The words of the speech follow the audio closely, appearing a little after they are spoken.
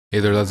Hey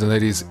there lads and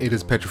ladies, it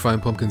is Petrifying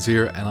Pumpkins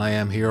here, and I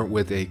am here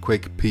with a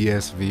quick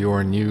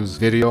PSVR news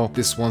video.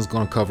 This one's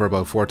going to cover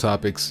about 4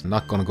 topics. I'm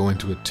not going to go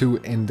into it too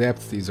in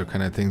depth. These are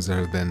kind of things that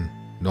have been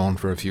known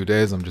for a few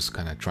days. I'm just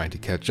kind of trying to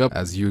catch up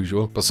as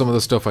usual. But some of the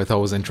stuff I thought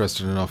was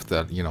interesting enough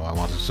that, you know, I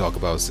wanted to talk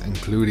about,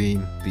 including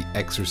the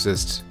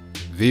Exorcist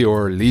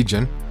VR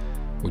Legion,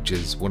 which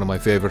is one of my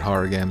favorite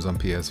horror games on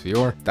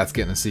PSVR. That's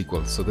getting a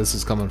sequel. So this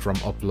is coming from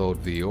Upload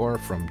VR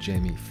from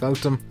Jamie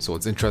Feltham. So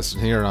what's interesting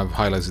here, and I've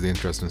highlighted the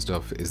interesting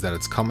stuff, is that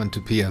it's coming to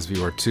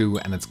PSVR 2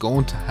 and it's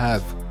going to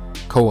have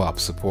co-op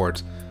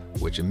support,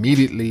 which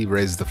immediately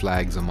raises the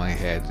flags on my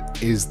head.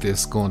 Is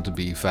this going to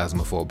be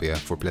Phasmophobia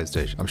for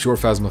PlayStation? I'm sure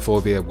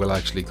Phasmophobia will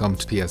actually come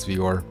to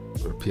PSVR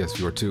or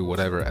PSVR 2,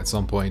 whatever, at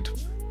some point,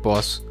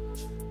 but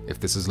if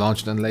this is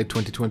launched in late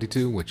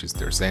 2022, which is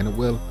they're saying it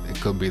will, it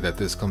could be that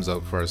this comes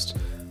out first.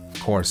 Of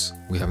course,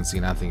 we haven't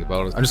seen anything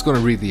about it. I'm just going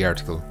to read the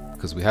article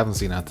because we haven't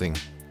seen anything,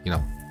 you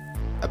know,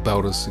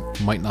 about us.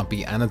 It might not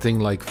be anything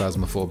like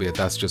Phasmophobia.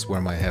 That's just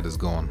where my head is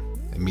going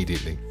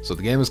immediately. So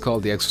the game is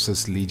called the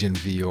Exorcist Legion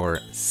VR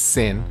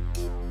Sin,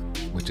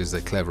 which is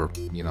a clever,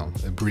 you know,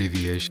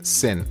 abbreviation.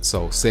 Sin,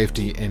 so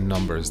safety in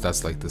numbers,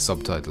 that's like the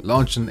subtitle.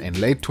 Launching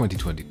in late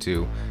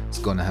 2022, it's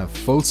going to have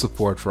full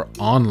support for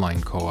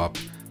online co-op,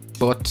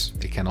 but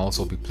it can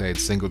also be played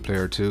single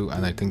player too,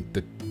 and I think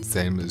the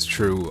same is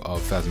true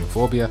of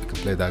Phasmophobia. You can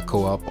play that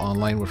co-op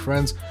online with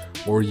friends,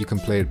 or you can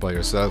play it by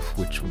yourself,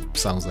 which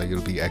sounds like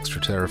it'll be extra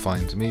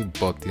terrifying to me,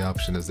 but the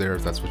option is there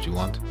if that's what you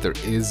want. There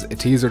is a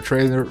teaser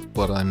trailer,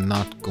 but I'm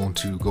not going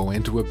to go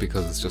into it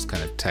because it's just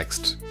kind of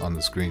text on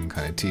the screen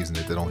kind of teasing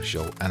it. They don't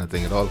show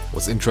anything at all.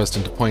 What's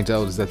interesting to point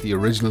out is that the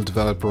original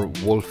developer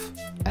Wolf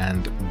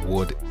and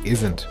Wood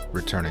isn't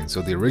returning.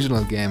 So the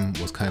original game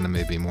was kind of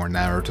maybe more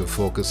narrative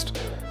focused,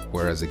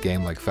 whereas a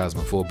game like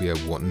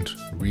Phasmophobia wouldn't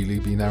really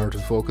be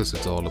narrative focused.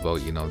 It's all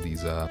about, you know,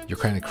 these you're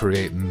kind of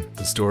creating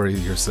the story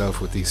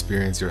yourself with the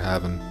experience you're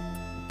having,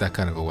 that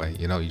kind of a way.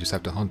 You know, you just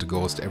have to hunt a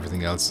ghost,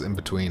 everything else in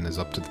between is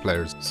up to the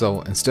players.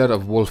 So instead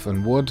of Wolf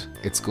and Wood,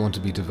 it's going to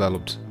be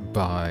developed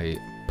by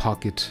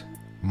Pocket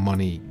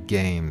Money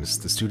Games,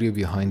 the studio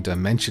behind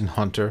Dimension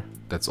Hunter,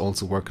 that's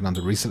also working on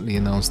the recently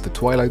announced The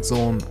Twilight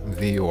Zone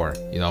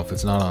VR. You know, if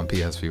it's not on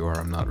PSVR,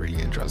 I'm not really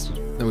interested.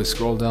 Then we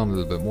scroll down a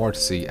little bit more to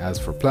see, as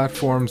for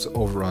platforms,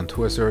 over on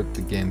Twitter,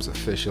 the game's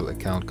official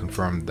account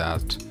confirmed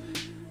that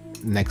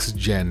Next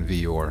Gen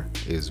VR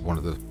is one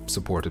of the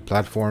supported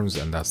platforms,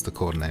 and that's the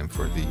code name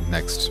for the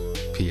next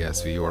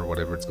PSVR,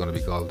 whatever it's going to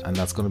be called, and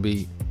that's going to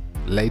be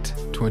late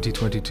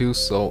 2022,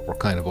 so we're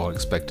kind of all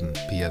expecting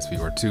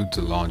PSVR 2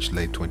 to launch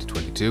late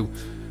 2022.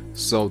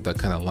 So that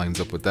kind of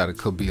lines up with that. It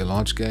could be a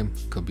launch game,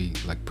 could be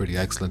like pretty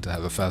excellent to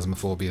have a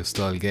Phasmophobia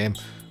style game,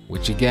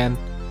 which again,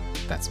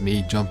 that's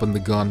me jumping the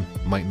gun,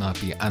 might not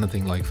be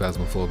anything like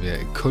Phasmophobia.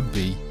 It could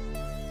be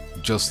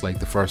just like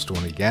the first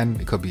one again.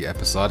 It could be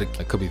episodic,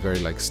 it could be very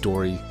like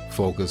story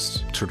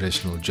focused,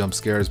 traditional jump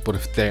scares, but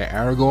if they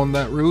are going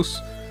that route,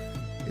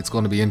 it's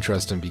going to be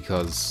interesting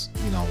because,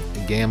 you know,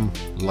 a game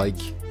like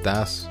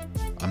that,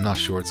 I'm not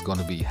sure it's going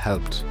to be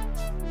helped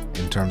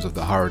in terms of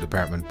the horror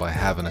department by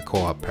having a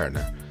co-op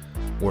partner.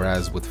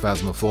 Whereas with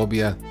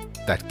Phasmophobia,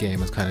 that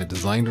game is kind of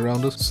designed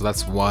around it, so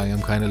that's why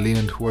I'm kind of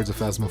leaning towards a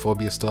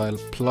Phasmophobia style.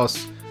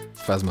 Plus,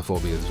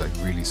 Phasmophobia is like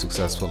really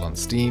successful on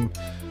Steam,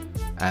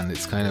 and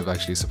it's kind of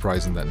actually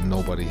surprising that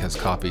nobody has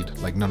copied,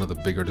 like none of the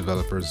bigger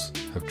developers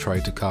have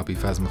tried to copy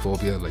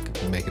Phasmophobia,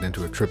 like make it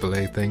into a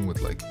AAA thing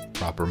with like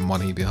proper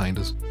money behind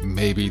it.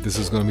 Maybe this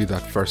is going to be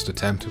that first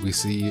attempt we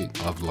see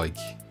of, like,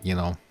 you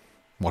know,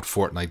 what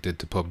Fortnite did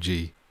to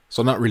PUBG.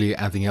 So not really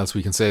anything else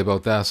we can say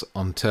about that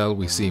until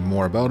we see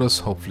more about us.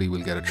 Hopefully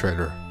we'll get a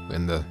trailer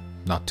in the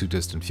not too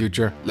distant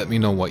future. Let me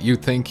know what you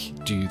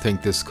think. Do you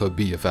think this could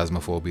be a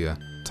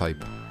Phasmophobia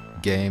type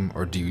game,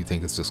 or do you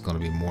think it's just going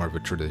to be more of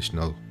a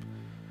traditional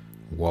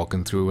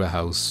walking through a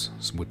house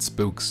with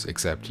spooks,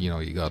 except, you know,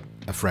 you got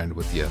a friend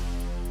with you,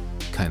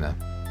 kind of,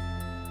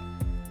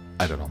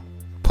 I don't know,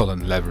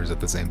 pulling levers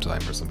at the same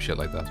time or some shit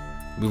like that.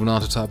 Moving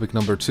on to topic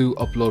number 2,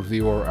 Upload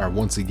VR are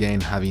once again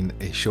having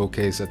a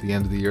showcase at the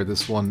end of the year.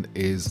 This one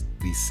is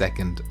the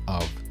 2nd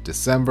of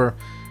December,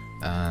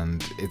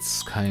 and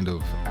it's kind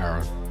of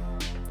our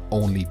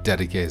only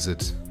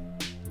dedicated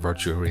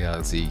virtual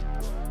reality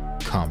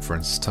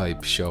conference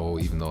type show,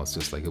 even though it's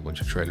just like a bunch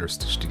of trailers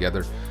stitched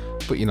together.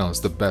 But you know, it's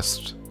the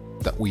best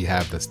that we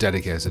have that's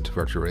dedicated to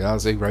virtual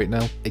reality right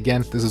now.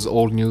 Again, this is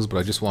old news, but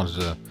I just wanted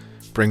to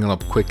bring it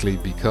up quickly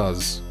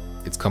because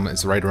it's coming,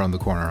 it's right around the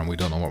corner, and we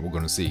don't know what we're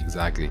going to see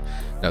exactly.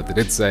 Now, they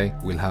did say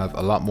we'll have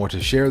a lot more to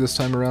share this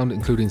time around,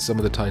 including some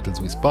of the titles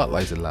we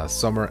spotlighted last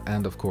summer,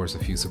 and of course a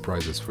few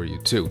surprises for you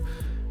too.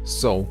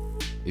 So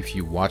if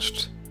you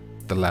watched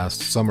the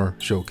last summer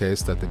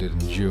showcase that they did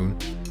in June,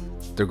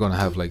 they're going to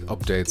have like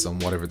updates on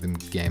whatever the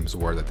games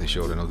were that they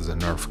showed. I know there's a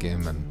Nerf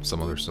game and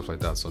some other stuff like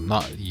that, so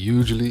not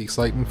hugely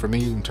exciting for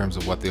me in terms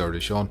of what they already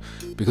shown,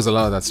 because a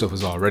lot of that stuff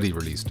is already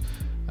released.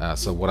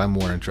 So what I'm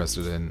more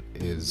interested in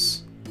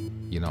is,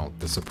 you know,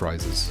 the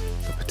surprises,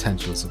 the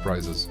potential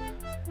surprises.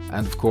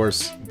 And of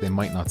course, they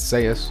might not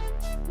say it,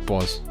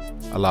 but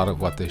a lot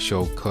of what they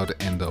show could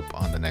end up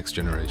on the next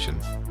generation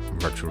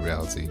virtual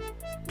reality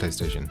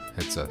PlayStation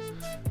headset.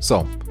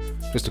 So,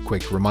 just a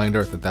quick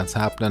reminder that that's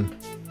happening.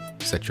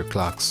 Set your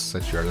clocks,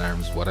 set your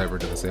alarms, whatever.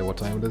 Did I say what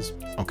time it is?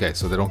 Okay,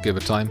 so they don't give a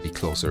time. Be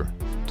closer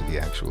to the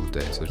actual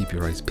day. So keep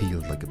your eyes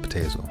peeled like a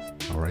potato.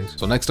 Alright.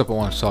 So next up I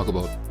want to talk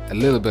about a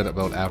little bit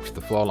about After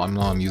the Fall. I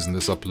know I'm using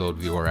this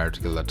Upload VR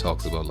article that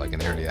talks about like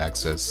an early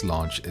access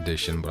launch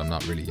edition, but I'm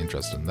not really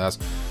interested in that.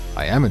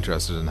 I am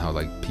interested in how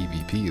like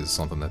PvP is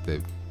something that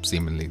they've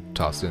seemingly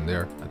tossed in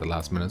there at the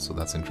last minute, so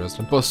that's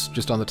interesting. Plus,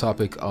 just on the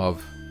topic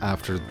of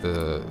After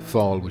the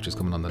Fall, which is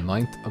coming on the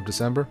 9th of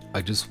December,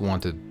 I just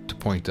wanted to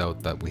point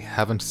out that we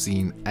haven't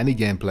seen any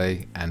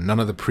gameplay and none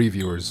of the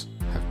previewers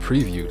have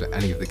previewed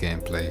any of the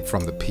gameplay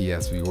from the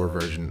PSVR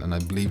version, and I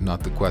believe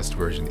not the Quest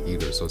version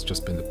either, so it's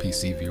just been the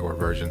PC VR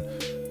version,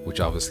 which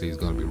obviously is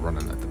going to be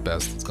running at the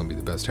best. It's going to be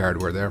the best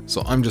hardware there.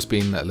 So I'm just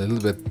being a little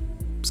bit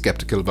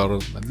skeptical about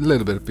it, a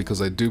little bit, because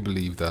I do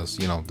believe that,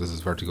 you know, this is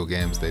Vertigo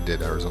Games. They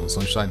did Arizona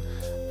Sunshine,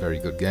 very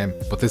good game,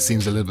 but this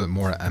seems a little bit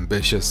more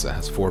ambitious. It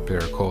has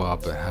 4-player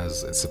co-op,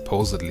 it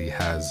supposedly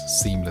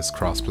has seamless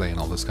crossplay and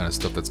all this kind of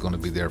stuff that's going to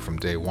be there from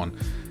day one.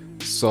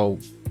 So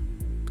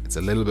it's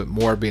a little bit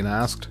more being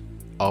asked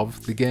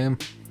of the game,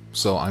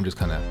 so I'm just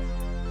kind of,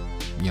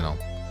 you know,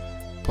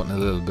 putting a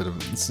little bit of,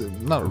 it's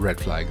not a red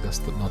flag,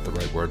 that's not the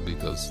right word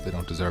because they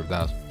don't deserve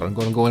that, but I'm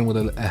going to go in with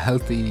a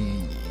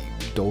healthy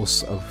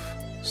dose of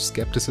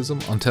skepticism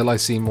until I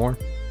see more,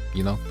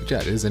 you know. But yeah,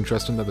 it is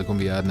interesting that they're going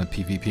to be adding a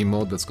PvP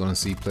mode that's going to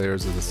see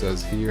players, as it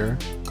says here,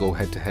 go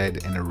head to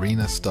head in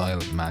arena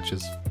style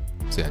matches.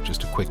 So yeah,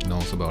 just a quick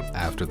note about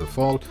After the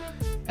Fall.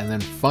 And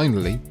then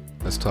finally,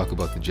 let's talk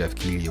about the Jeff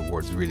Keighley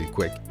Awards really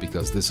quick,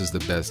 because this is the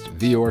best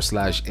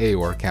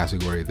VR/AR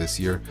category this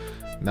year.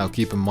 Now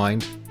keep in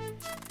mind,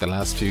 the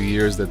last few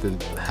years that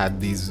they've had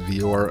these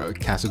VR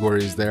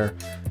categories there,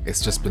 it's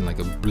just been like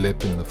a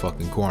blip in the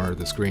fucking corner of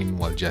the screen,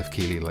 while Jeff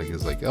Keighley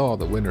is like, oh,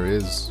 the winner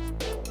is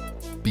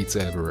Beat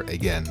Saber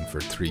again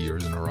for 3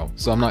 years in a row.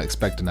 So I'm not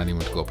expecting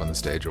anyone to go up on the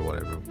stage or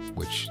whatever,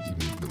 which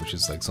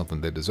is like something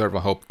they deserve.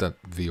 I hope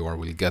that VR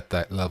will get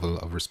that level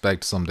of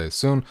respect someday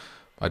soon.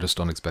 I just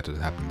don't expect it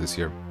to happen this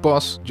year.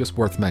 But just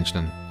worth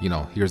mentioning, you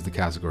know, here's the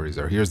categories,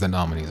 or here's the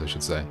nominees I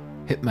should say.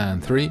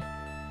 Hitman 3,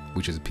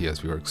 which is a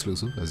PSVR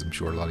exclusive, as I'm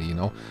sure a lot of you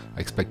know. I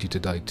Expect You to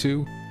Die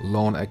 2,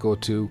 Lone Echo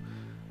 2,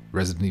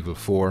 Resident Evil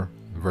 4,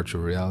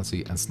 Virtual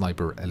Reality, and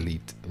Sniper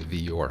Elite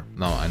VR.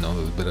 Now, I know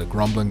there's a bit of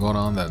grumbling going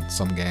on that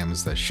some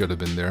games that should have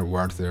been there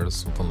weren't there,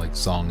 something like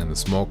Song in the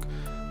Smoke,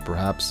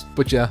 perhaps.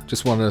 But yeah,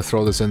 just wanted to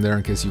throw this in there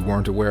in case you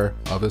weren't aware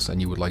of it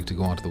and you would like to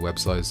go onto the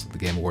website,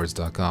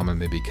 thegameawards.com, and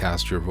maybe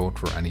cast your vote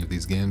for any of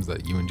these games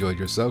that you enjoyed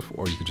yourself,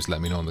 or you could just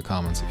let me know in the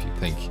comments if you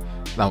think.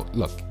 Now,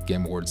 look,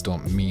 Game Awards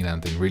don't mean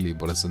anything really,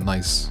 but it's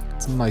nice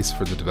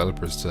for the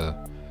developers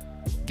to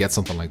get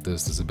something like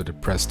this. There's a bit of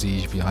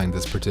prestige behind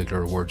this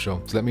particular award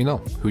show. So let me know,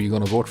 who are you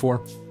going to vote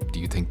for? Do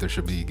you think there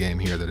should be a game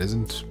here that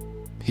isn't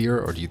here,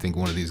 or do you think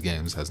one of these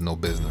games has no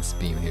business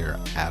being here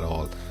at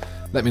all?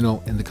 Let me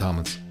know in the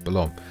comments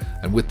below.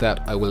 And with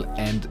that, I will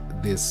end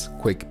this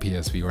quick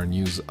PSVR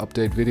news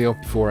update video.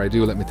 Before I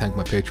do, let me thank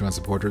my Patreon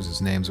supporters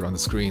whose names are on the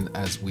screen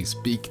as we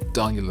speak: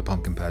 Daniel the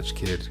Pumpkin Patch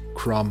Kid,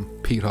 Crom,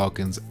 Pete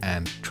Hawkins,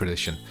 and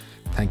Tradition.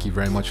 Thank you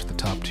very much for the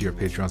top tier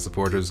Patreon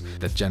supporters.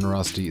 That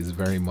generosity is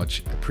very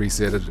much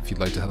appreciated. If you'd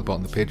like to help out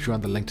on the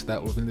Patreon, the link to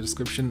that will be in the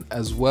description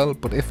as well.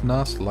 But if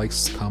not,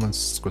 likes, comments,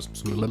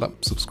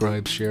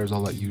 subscribe, shares,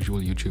 all that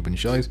usual YouTube and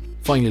shite.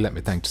 Finally, let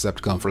me thank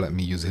Decepticon for letting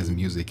me use his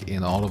music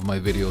in all of my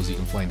videos. You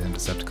can find it at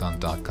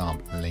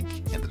decepticon.com, link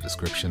in the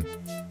description.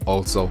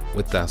 Also,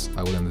 with that,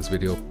 I will end this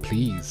video.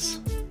 Please,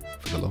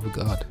 for the love of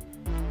God,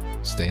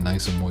 stay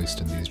nice and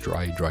moist in these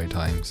dry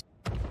times.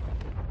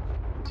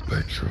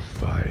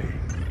 Petrifying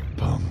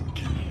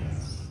pumpkin.